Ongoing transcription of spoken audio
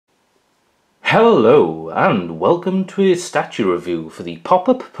Hello and welcome to a statue review for the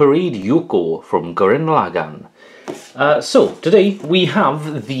PopUp Parade Yoko from Gurren Lagann. So today we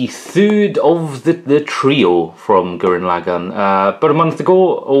have the third of the trio from Gurren Lagann. About a month ago,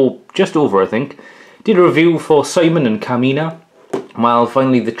 or just over I think, did a review for Simon and Kamina. Well,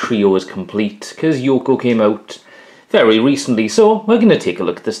 finally the trio is complete because Yoko came out very recently, so we're going to take a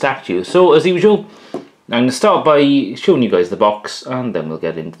look at the statue. So as usual, I'm going to start by showing you guys the box and then we'll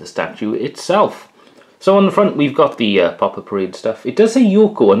get into the statue itself. So on the front we've got the PopUp Parade stuff. It does say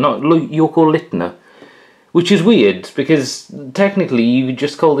Yoko and not Yoko Littner, which is weird because technically you could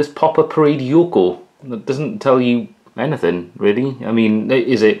just call this PopUp Parade Yoko. That doesn't tell you anything really. I mean,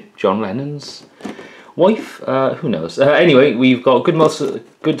 is it John Lennon's wife? Who knows. Anyway, we've got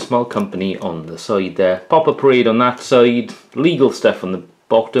Good Small Company on the side there, PopUp Parade on that side, legal stuff on the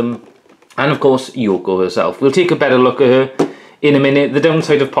bottom, and of course Yoko herself. We'll take a better look at her in a minute. The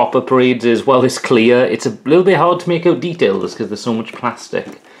downside of PopUp Parades is, well, it's clear. It's a little bit hard to make out details because there's so much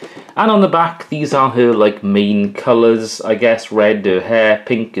plastic. And on the back, these are her like main colours, I guess. Red, her hair,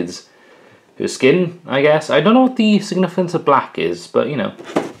 pink is her skin, I guess. I don't know what the significance of black is, but you know.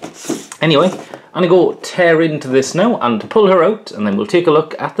 Anyway, I'm going to go tear into this now and pull her out, and then we'll take a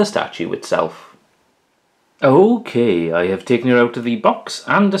look at the statue itself. Okay, I have taken her out of the box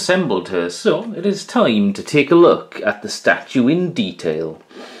and assembled her, so it is time to take a look at the statue in detail.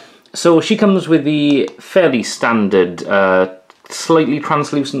 So she comes with the fairly standard, slightly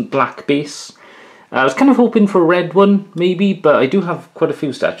translucent black base. I was kind of hoping for a red one, maybe, but I do have quite a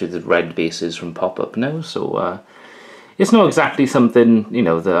few statues with red bases from PopUp now, so it's not exactly something, you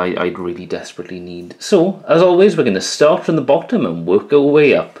know, that I'd really desperately need. So, as always, we're going to start from the bottom and work our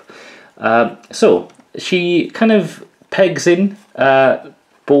way up. So she kind of pegs in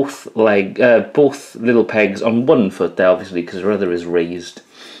both little pegs on one foot there, obviously, because her other is raised.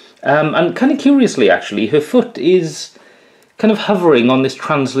 And kind of curiously, actually, her foot is kind of hovering on this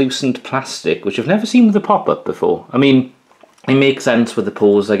translucent plastic, which I've never seen with a pop-up before. I mean, it makes sense with the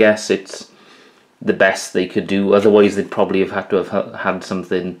pose, I guess. It's the best they could do. Otherwise, they'd probably have had to have had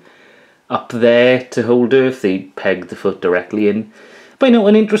something up there to hold her if they pegged the foot directly in. But you know,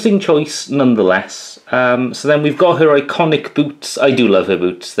 an interesting choice nonetheless. So then we've got her iconic boots. I do love her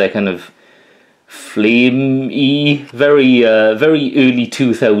boots. They're kind of flame-y, very early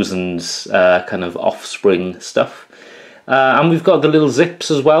 2000s kind of Offspring stuff. And we've got the little zips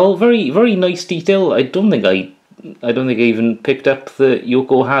as well. Very nice detail. I don't think I even picked up that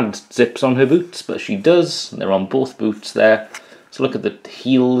Yoko had zips on her boots, but she does. They're on both boots there. So look at the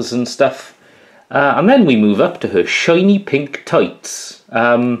heels and stuff. And then we move up to her shiny pink tights,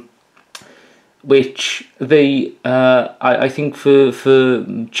 which they, I think, for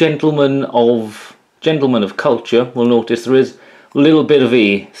gentlemen of culture, will notice there is a little bit of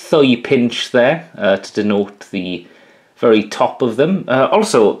a thigh pinch there to denote the very top of them.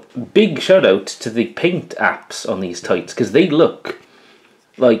 Also, big shout out to the paint apps on these tights because they look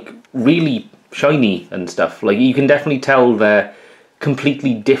like really shiny and stuff. Like you can definitely tell they're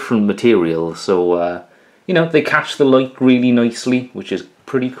completely different materials, so you know, they catch the light really nicely, which is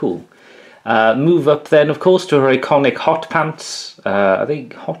pretty cool. Move up then, of course, to her iconic hot pants. Are they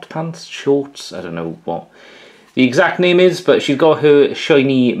hot pants? Shorts? I don't know what the exact name is, but she's got her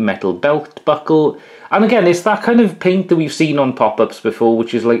shiny metal belt buckle. And again, it's that kind of paint that we've seen on pop-ups before,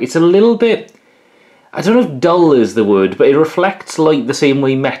 which is like, it's a little bit, I don't know if dull is the word, but it reflects light the same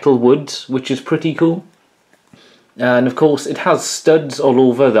way metal would, which is pretty cool. And of course it has studs all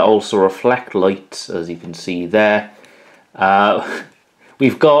over that also reflect light, as you can see there.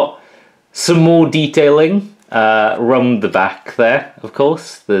 We've got some more detailing around the back there, of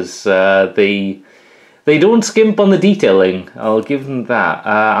course. There's they don't skimp on the detailing, I'll give them that.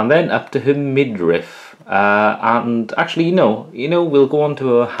 And then up to her midriff. And actually, you know, we'll go on to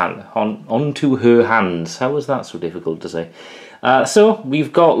her onto her hands. How is that so difficult to say? So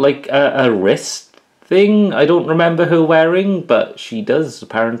we've got like a wrist thing I don't remember her wearing, but she does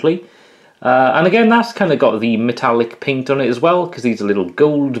apparently. And again, that's kind of got the metallic paint on it as well, because these are little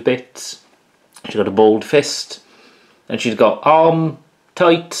gold bits. She's got a bald fist, and she's got arm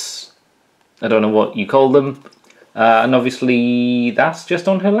tights. I don't know what you call them. And obviously that's just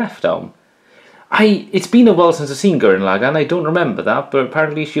on her left arm. It's been a while since I've seen Gurren Lagann, I don't remember that, but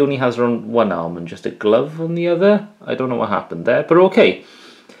apparently she only has her on one arm and just a glove on the other. I don't know what happened there, but okay.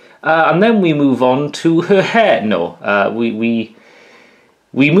 And then we move on to her hair. No, we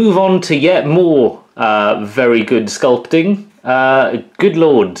move on to yet more very good sculpting. Good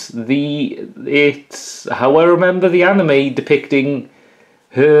lord, it's how I remember the anime depicting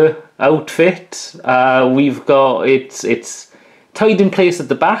her outfit. We've got it's tied in place at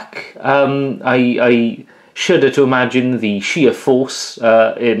the back. I shudder to imagine the sheer force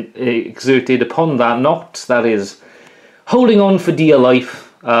exerted upon that knot that is holding on for dear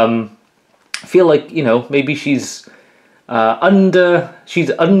life. I feel like, you know, maybe she's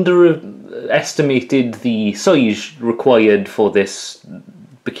underestimated the size required for this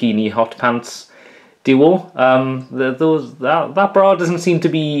bikini hot pants duo. That bra doesn't seem to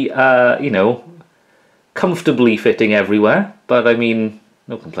be, you know, comfortably fitting everywhere, but I mean,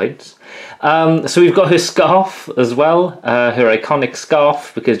 no complaints. So we've got her scarf as well, her iconic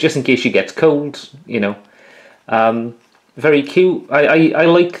scarf, because just in case she gets cold, you know. Very cute. I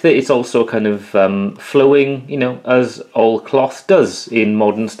like that it's also kind of flowing, you know, as all cloth does in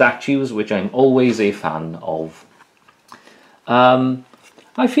modern statues, which I'm always a fan of.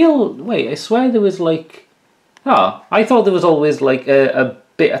 I swear there was like... Ah, I thought there was always like a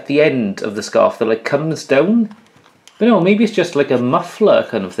bit at the end of the scarf that like comes down. But no, maybe it's just like a muffler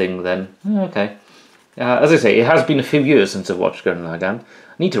kind of thing then. Oh, okay. As I say, it has been a few years since I've watched Gurren Lagann. I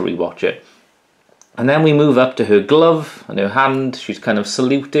need to rewatch it. And then we move up to her glove and her hand. She's kind of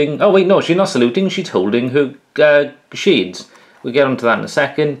saluting. Oh wait, no, she's not saluting. She's holding her shades. We'll get onto that in a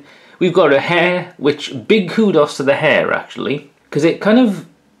second. We've got her hair, which big kudos to the hair actually, because it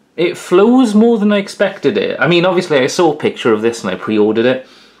flows more than I expected it. I mean, obviously I saw a picture of this and I pre-ordered it,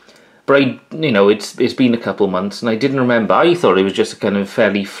 but you know, it's been a couple months and I didn't remember. I thought it was just a kind of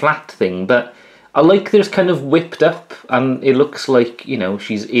fairly flat thing, but I like that it's kind of whipped up and it looks like, you know,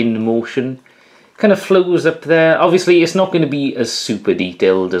 she's in motion. Kind of flows up there. Obviously, it's not going to be as super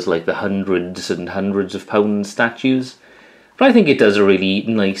detailed as like the hundreds and hundreds of pound statues, but I think it does a really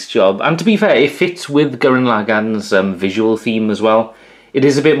nice job. And to be fair, it fits with Gurren Lagann's visual theme as well. It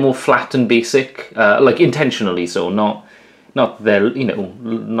is a bit more flat and basic, like intentionally so. Not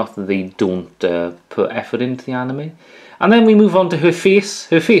that they don't put effort into the anime. And then we move on to her face.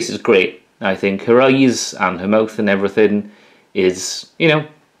 Her face is great. I think her eyes and her mouth and everything is, you know,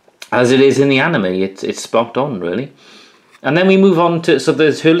 as it is in the anime. It's spot on, really. And then we move on to, so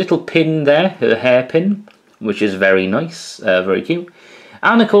there's her little pin there, her hairpin, which is very nice, very cute.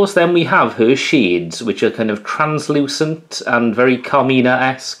 And of course then we have her shades, which are kind of translucent and very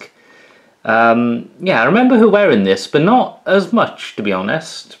Carmina-esque. Yeah, I remember her wearing this, but not as much, to be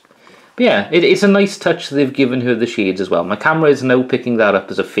honest. But yeah, it's a nice touch they've given her the shades as well. My camera is now picking that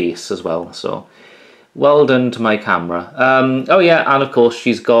up as a face as well, so... Well done to my camera. Oh yeah, and of course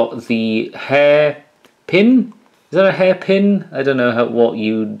she's got the hair pin. Is that a hair pin? I don't know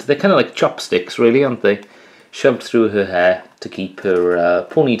they're kind of like chopsticks really, aren't they? Shoved through her hair to keep her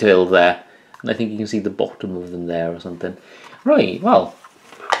ponytail there. And I think you can see the bottom of them there or something. Right, well,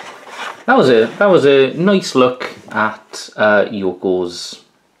 that was a nice look at Yoko's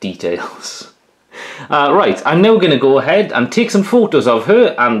details. Right, I'm now going to go ahead and take some photos of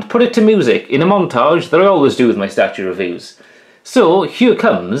her and put it to music in a montage that I always do with my statue reviews. So, here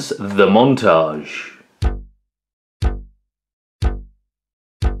comes the montage.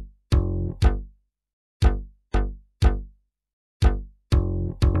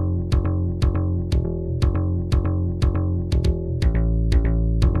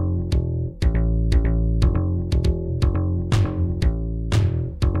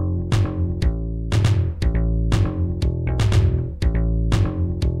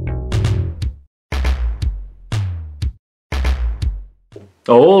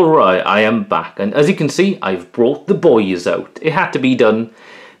 Alright, I am back, and as you can see, I've brought the boys out. It had to be done,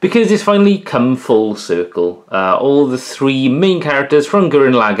 because it's finally come full circle. All the three main characters from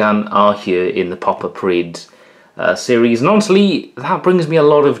Gurren Lagann are here in the PopUp Parade series, and honestly, that brings me a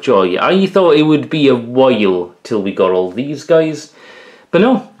lot of joy. I thought it would be a while till we got all these guys, but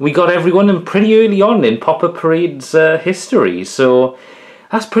no, we got everyone in pretty early on in PopUp Parade's history, so...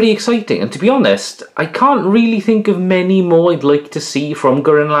 That's pretty exciting, and to be honest, I can't really think of many more I'd like to see from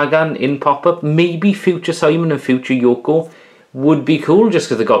Gurren Lagann in pop-up. Maybe future Simon and future Yoko would be cool, just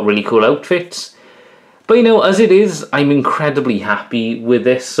because they got really cool outfits. But you know, as it is, I'm incredibly happy with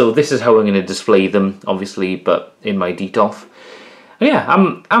this, so this is how I'm going to display them, obviously, but in my detolf. And yeah,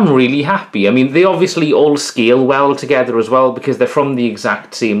 I'm really happy. I mean, they obviously all scale well together as well, because they're from the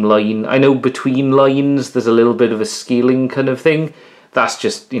exact same line. I know between lines there's a little bit of a scaling kind of thing. That's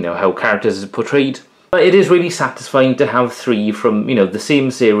just, you know, how characters are portrayed. But it is really satisfying to have three from, you know, the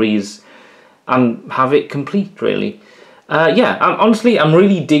same series and have it complete, really. Yeah, honestly, I'm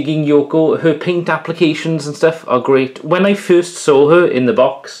really digging Yoko. Her paint applications and stuff are great. When I first saw her in the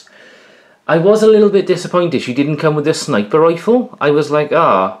box, I was a little bit disappointed she didn't come with a sniper rifle. I was like,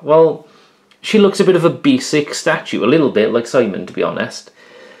 well, she looks a bit of a basic statue, a little bit like Simon, to be honest.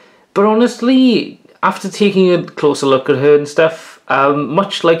 But honestly, after taking a closer look at her and stuff,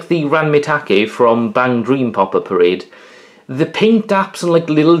 much like the Ranmitake from Bang Dream PopUp Parade, the paint apps and like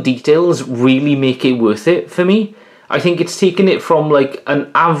little details really make it worth it for me. I think it's taken it from like an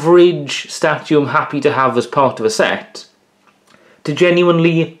average statue I'm happy to have as part of a set to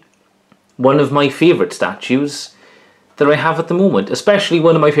genuinely one of my favourite statues that I have at the moment, especially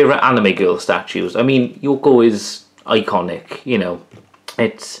one of my favourite anime girl statues. I mean, Yoko is iconic, you know.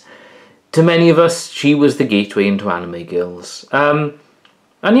 It's, to many of us, she was the gateway into anime girls. And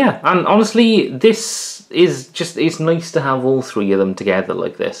yeah, and honestly, this is just, it's nice to have all three of them together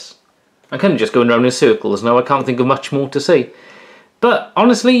like this. I'm kind of just going around in circles now, I can't think of much more to say. But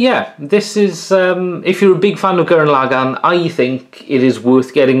honestly, yeah, this is, if you're a big fan of Gurren Lagann, I think it is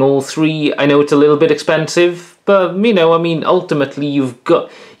worth getting all three. I know it's a little bit expensive, but, you know, I mean, ultimately you've got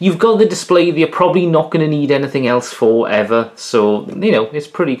the display that you're probably not going to need anything else for ever, so, you know, it's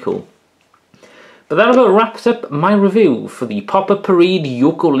pretty cool. But that about wraps up my review for the PopUp Parade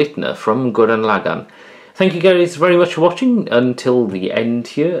Yoko Littner from Gurren Lagann. Thank you guys very much for watching until the end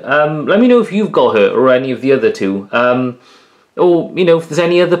here. Let me know if you've got her or any of the other two. Or, you know, if there's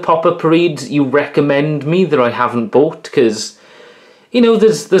any other PopUp Parades you recommend me that I haven't bought, because, you know,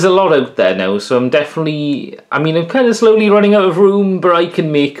 there's a lot out there now, so I'm definitely, I mean, I'm kind of slowly running out of room, but I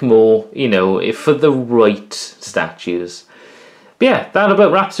can make more, you know, if for the right statues. But yeah, that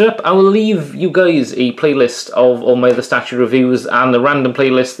about wraps it up. I will leave you guys a playlist of all my other statue reviews and a random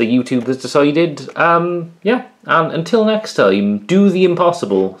playlist that YouTube has decided. Yeah, and until next time, do the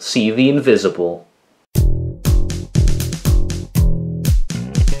impossible, see the invisible.